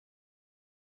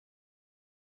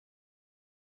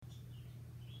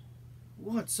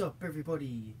What's up,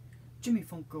 everybody? Jimmy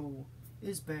Funko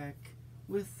is back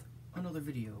with another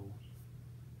video.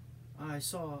 I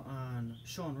saw on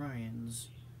Sean Ryan's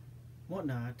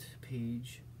Whatnot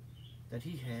page that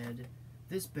he had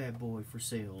this bad boy for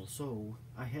sale, so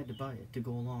I had to buy it to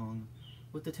go along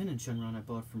with the 10-inch Shenron I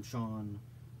bought from Sean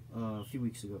a few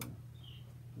weeks ago.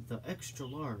 The extra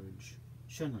large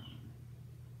Shenron.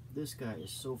 This guy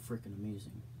is so freaking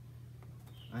amazing.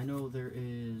 I know there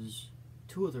is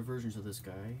two other versions of this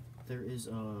guy. There is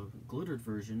a glittered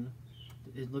version.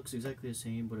 It looks exactly the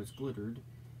same, but it's glittered.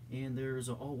 And there's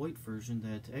an all-white version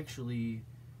that actually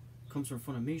comes from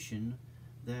Funimation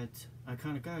that I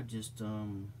kind of got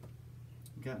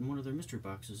in one of their mystery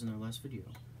boxes in their last video.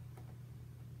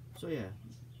 So yeah,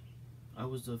 I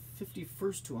was the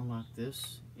 51st to unlock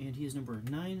this, and he is number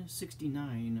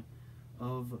 969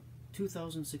 of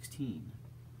 2016.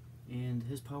 And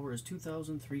his power is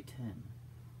 2,310.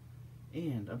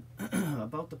 And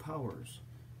about the powers,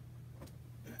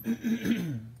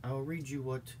 I'll read you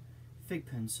what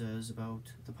Figpin says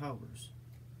about the powers.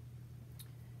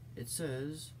 It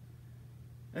says,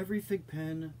 every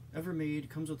Figpin ever made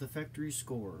comes with a factory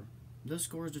score. This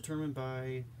score is determined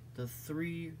by the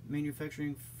three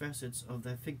manufacturing facets of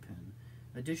that Figpin: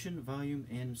 addition, volume,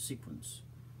 and sequence.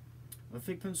 A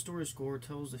Figpin story score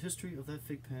tells the history of that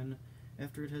Figpin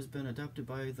after it has been adopted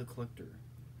by the collector.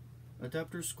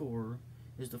 Adapter score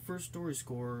is the first story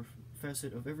score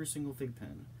facet of every single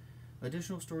Figpin.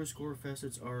 Additional story score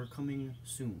facets are coming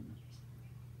soon.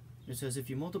 It says if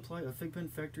you multiply a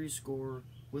Figpin factory score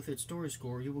with its story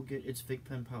score, you will get its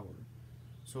Figpin power.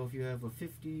 So if you have a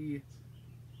 50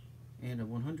 and a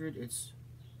 100, it's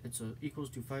equals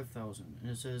to 5,000.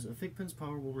 And it says a Figpin's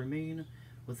power will remain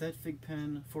with that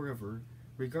Figpin forever,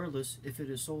 regardless if it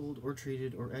is sold or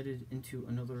traded or added into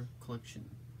another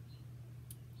collection.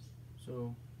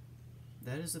 So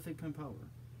that is the Figpin power.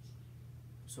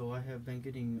 So I have been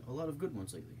getting a lot of good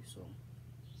ones lately. So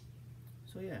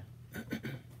yeah,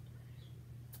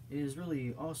 it is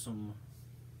really awesome.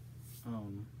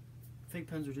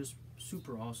 Figpins are just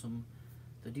super awesome.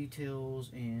 The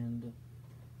details and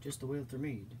just the way that they're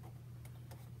made,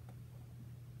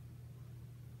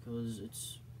 because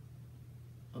it's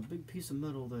a big piece of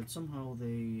metal that somehow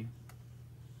they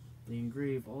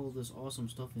engrave all of this awesome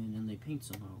stuff in, and they paint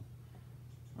somehow.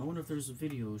 I wonder if there's a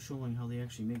video showing how they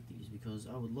actually make these, because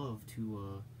I would love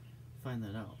to find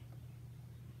that out.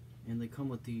 And they come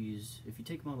with these, if you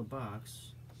take them out of the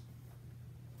box,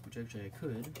 which actually I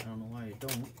could, I don't know why I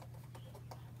don't,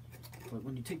 but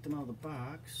when you take them out of the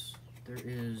box, there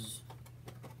is,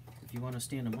 if you want to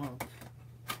stand them up,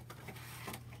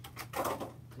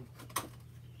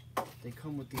 they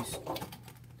come with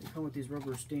these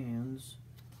rubber stands,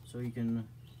 so you can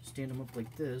stand them up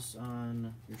like this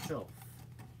on your shelf,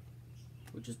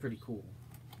 which is pretty cool.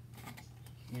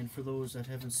 And for those that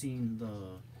haven't seen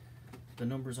the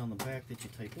numbers on the back that you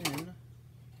type in,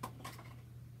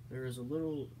 there's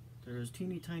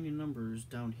teeny tiny numbers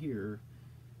down here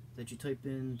that you type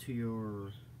into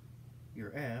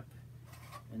your app,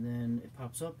 and then it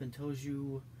pops up and tells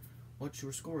you what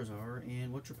your scores are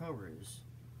and what your power is.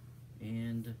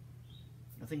 And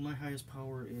I think my highest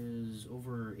power is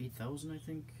over 8,000, I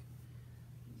think.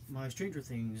 My Stranger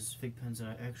Things Figpins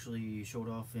that I actually showed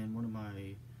off in one of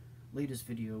my latest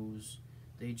videos,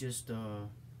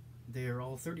 they are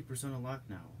all 30% unlocked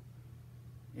now.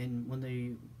 And when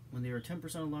they are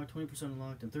 10% unlocked, 20%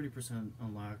 unlocked, and 30%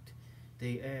 unlocked,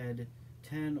 they add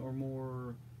 10 or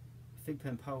more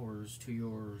Figpin powers to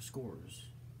your scores.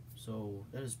 So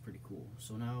that is pretty cool.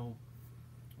 So now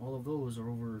all of those are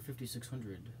over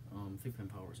 5,600 Figpin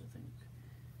powers, I think.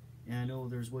 And I know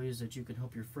there's ways that you can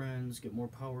help your friends get more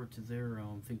power to their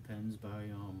Figpins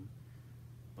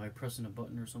by pressing a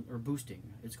button or something, or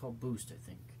boosting. It's called boost, I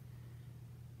think.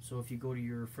 So if you go to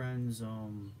your friends,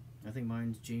 I think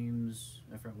mine's James,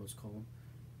 I forgot what it's called.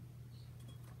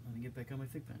 Let me get back on my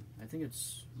Figpin. I think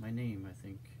it's my name, I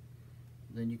think.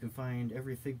 Then you can find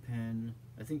every Figpin.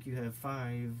 I think you have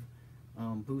 5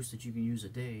 boosts that you can use a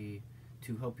day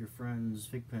to help your friends'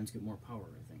 Figpins get more power,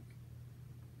 I think.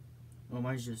 Well,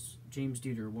 mine's just James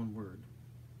Dieter, one word.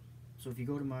 So if you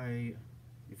go to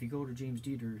James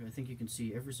Dieter, I think you can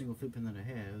see every single Figpin that I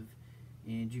have,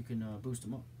 and you can boost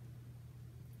them up.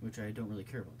 Which I don't really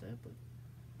care about that, but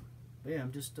yeah,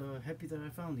 I'm just happy that I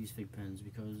found these Figpins,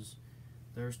 because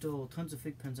there are still tons of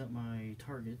Figpins at my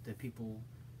Target that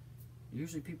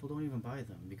usually people don't even buy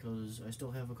them, because I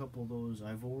still have a couple of those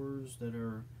Ivors that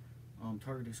are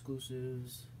Target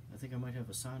exclusives. I think I might have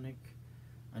a Sonic.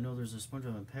 I know there's a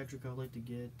SpongeBob and Patrick I'd like to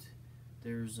get.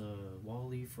 There's a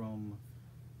Wally from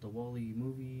the Wally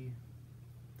movie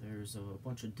There's a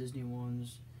bunch of Disney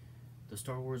ones. The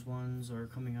Star Wars ones are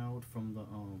coming out from the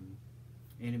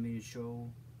animated show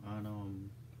on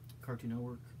Cartoon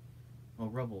Network. Oh,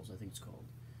 Rebels, I think it's called.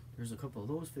 There's a couple of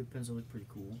those fig pens that look pretty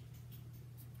cool,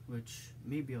 which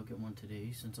maybe I'll get one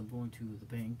today since I'm going to the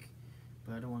bank,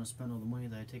 but I don't want to spend all the money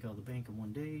that I take out of the bank in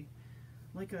one day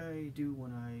like I do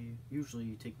when I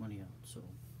usually take money out. So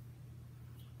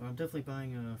I'm definitely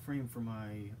buying a frame for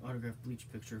my autographed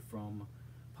bleach picture from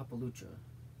Papalucha.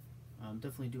 I'm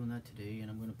definitely doing that today, and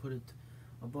I'm going to put it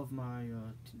above my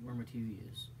where my TV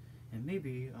is. And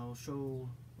maybe I'll show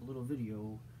a little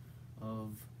video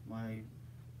of my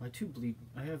two bleach.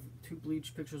 I have two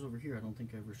bleach pictures over here. I don't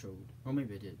think I ever showed, or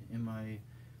maybe I did in my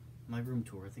room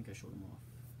tour. I think I showed them off.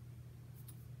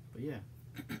 But yeah,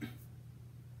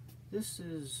 this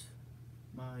is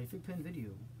my fig pen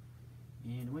video,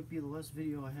 and it might be the last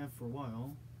video I have for a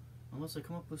while, unless I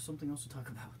come up with something else to talk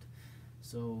about.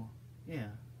 So yeah,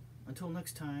 until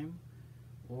next time,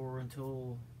 or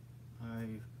until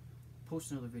I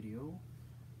post another video,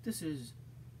 this is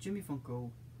Jimmy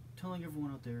Funko telling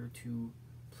everyone out there to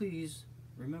please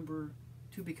remember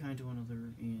to be kind to one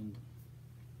another and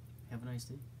have a nice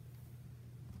day.